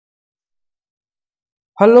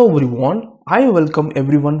Hello everyone, I welcome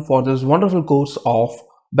everyone for this wonderful course of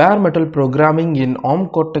bare metal programming in Arm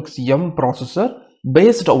Cortex M processor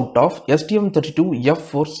based out of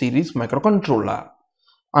STM32F4 series microcontroller.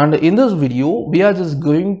 And in this video, we are just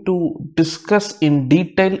going to discuss in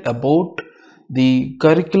detail about the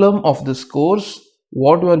curriculum of this course,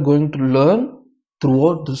 what we are going to learn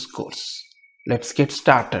throughout this course. Let's get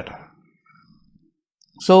started.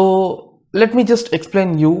 So let me just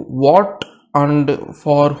explain you what and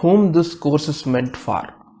for whom this course is meant for.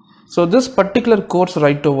 So this particular course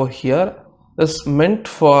right over here is meant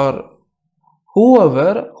for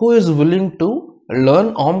whoever who is willing to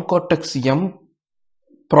learn Arm Cortex M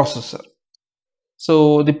processor.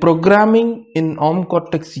 So the programming in Arm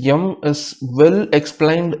Cortex M is well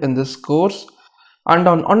explained in this course, and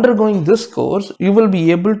on undergoing this course you will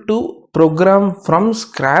be able to program from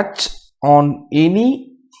scratch on any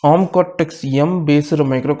Arm Cortex M based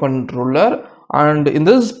microcontroller. And in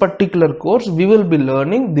this particular course we will be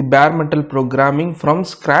learning the bare metal programming from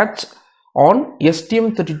scratch on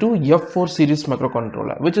STM32F4 series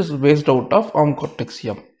microcontroller, which is based out of Arm Cortex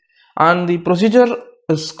M. And the procedure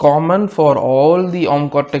is common for all the Arm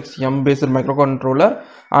Cortex M based microcontroller,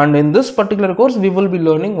 and in this particular course we will be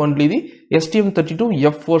learning only the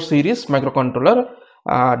STM32F4 series microcontroller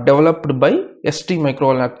developed by ST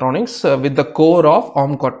Microelectronics with the core of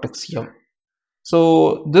Arm Cortex M.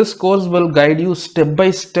 So this course will guide you step by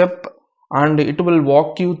step, and it will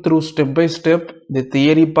walk you through step by step the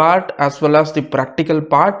theory part as well as the practical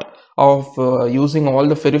part of using all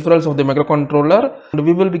the peripherals of the microcontroller. And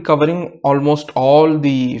we will be covering almost all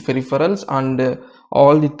the peripherals and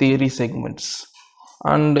all the theory segments.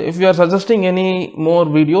 And if you are suggesting any more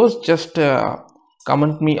videos, just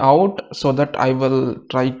comment me out so that I will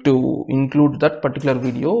try to include that particular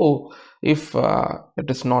video if it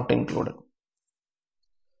is not included.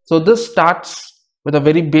 So this starts with a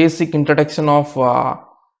very basic introduction of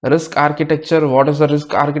RISC architecture, what is the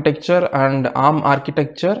RISC architecture, and ARM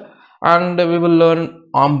architecture, and we will learn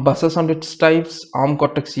ARM buses and its types, ARM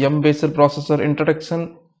Cortex M based processor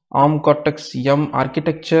introduction, ARM Cortex M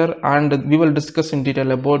architecture, and we will discuss in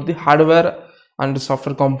detail about the hardware and the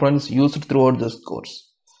software components used throughout this course.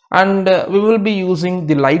 And we will be using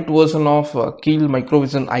the light version of Keil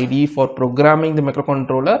Microvision IDE for programming the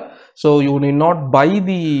microcontroller. So you need not buy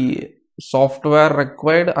the software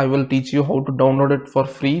required. I will teach you how to download it for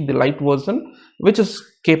free, the light version, which is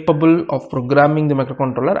capable of programming the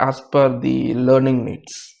microcontroller as per the learning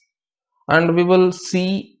needs. And we will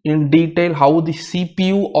see in detail how the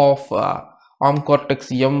CPU of Arm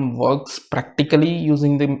Cortex M works practically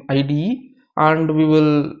using the IDE, and we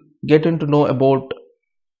will get into know about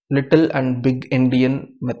little and big endian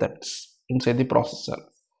methods inside the processor.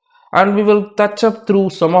 And we will touch up through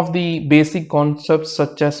some of the basic concepts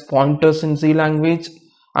such as pointers in C language,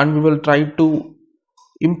 and we will try to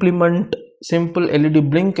implement simple LED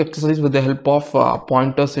blink exercise with the help of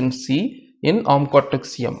pointers in C in Arm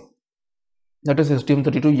Cortex M, that is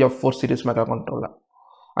STM32F4 series microcontroller.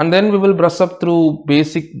 And then we will brush up through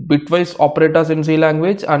basic bitwise operators in C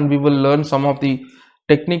language, and we will learn some of the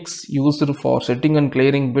techniques used for setting and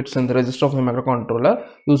clearing bits in the register of a microcontroller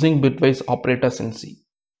using bitwise operators in C.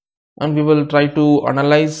 And we will try to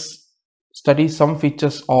study some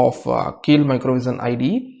features of Keil Microvision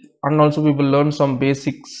IDE, and also we will learn some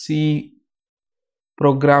basic C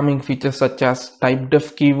programming features such as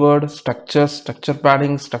typedef keyword, structures, structure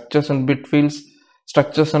padding, structures and bit fields,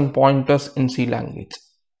 structures and pointers in C language.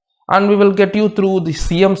 And we will get you through the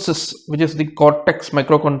CMSIS, which is the Cortex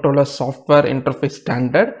microcontroller software interface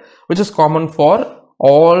standard, which is common for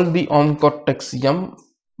all the Arm Cortex M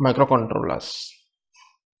microcontrollers.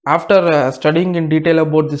 After studying in detail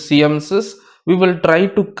about the CMSIS, we will try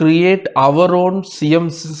to create our own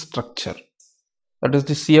CMSIS structure. That is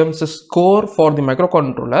the CMSIS core for the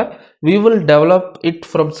microcontroller. We will develop it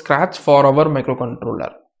from scratch for our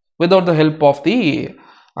microcontroller without the help of the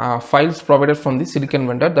files provided from the silicon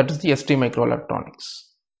vendor, that is the ST Microelectronics.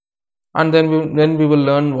 And then we will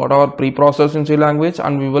learn what are preprocessors in C language,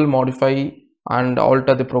 and we will modify and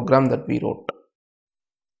alter the program that we wrote.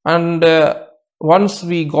 And once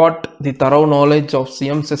we got the thorough knowledge of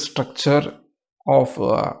CMSIS structure of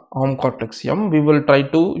Arm Cortex M, we will try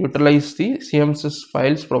to utilize the CMSIS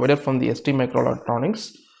files provided from the ST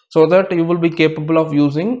Microelectronics, so that you will be capable of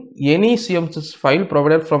using any CMSIS file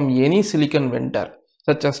provided from any silicon vendor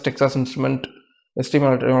such as Texas Instruments, ST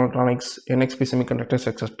Microelectronics, NXP Semiconductors,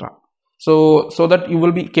 etc. So that you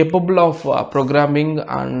will be capable of programming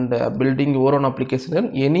and building your own application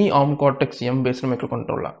in any Arm Cortex M based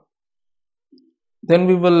microcontroller. Then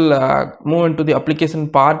we will move into the application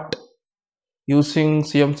part using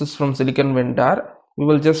CMSIS from silicon vendor, we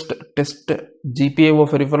will just test GPIO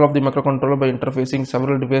peripheral of the microcontroller by interfacing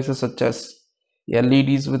several devices such as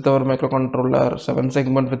LEDs with our microcontroller, 7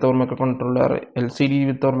 segment with our microcontroller, LCD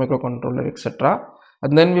with our microcontroller, etc.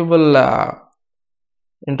 And then we will try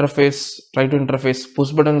to interface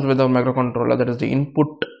push buttons with our microcontroller, that is the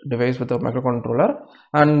input device with our microcontroller,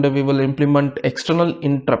 and we will implement external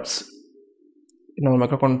interrupts in our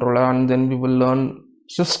microcontroller, and then we will learn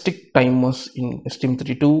joystick timers in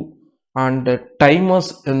STM32 and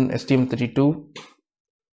timers in STM32.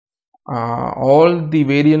 All the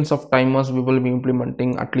variants of timers we will be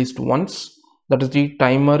implementing at least once. That is the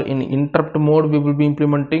timer in interrupt mode we will be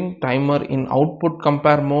implementing, timer in output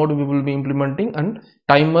compare mode we will be implementing, and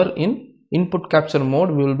timer in input capture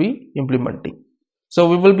mode we will be implementing. So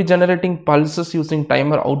we will be generating pulses using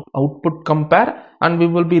timer output compare, and we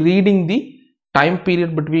will be reading the time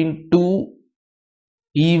period between two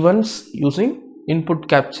events using input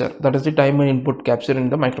capture, that is the timer input capture in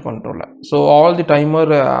the microcontroller. So all the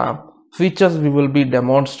timer features we will be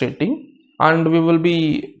demonstrating, and we will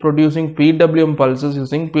be producing PWM pulses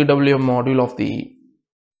using PWM module of the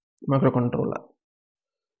microcontroller,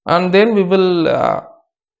 and then we will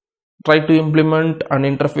try to implement and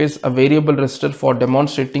interface a variable resistor for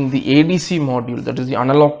demonstrating the ADC module, that is the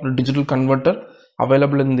analog to digital converter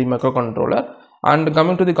available in the microcontroller. And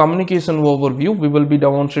coming to the communication overview, we will be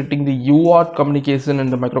demonstrating the UART communication in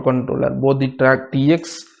the microcontroller. Both the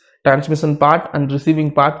TX transmission part and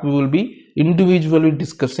receiving part we will be individually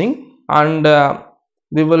discussing, and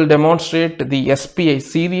we will demonstrate the SPI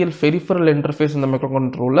serial peripheral interface in the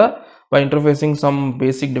microcontroller by interfacing some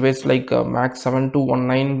basic device like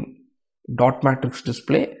MAX7219 dot matrix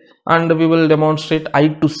display, and we will demonstrate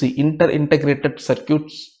I2C inter-integrated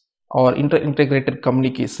circuits or inter-integrated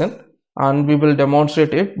communication, and we will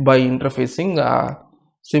demonstrate it by interfacing a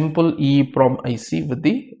simple EEPROM IC with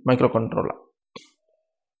the microcontroller.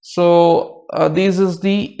 So this is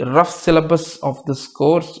the rough syllabus of this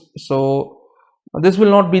course. So this will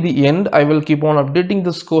not be the end. I will keep on updating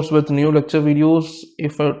this course with new lecture videos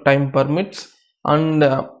if time permits, and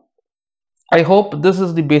I hope this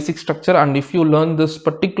is the basic structure, and if you learn this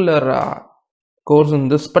particular course in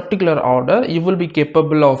this particular order, you will be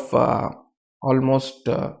capable of almost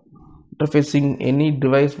interfacing any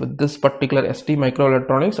device with this particular ST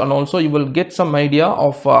microelectronics, and also you will get some idea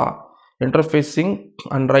of interfacing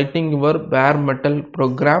and writing your bare metal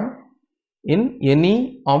program in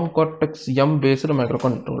any Arm Cortex M based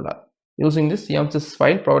microcontroller using this CMSIS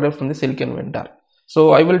file provided from the silicon vendor.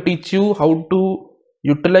 So I will teach you how to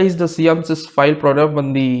utilize the CMSIS file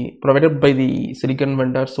provided by the silicon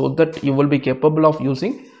vendor, so that you will be capable of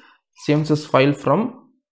using CMSIS file from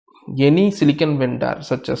any silicon vendor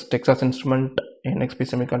such as Texas Instrument, NXP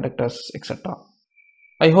Semiconductors, etc.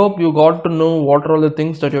 I hope you got to know what are all the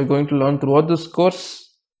things that you are going to learn throughout this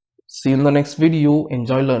course. See you in the next video.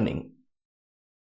 Enjoy learning.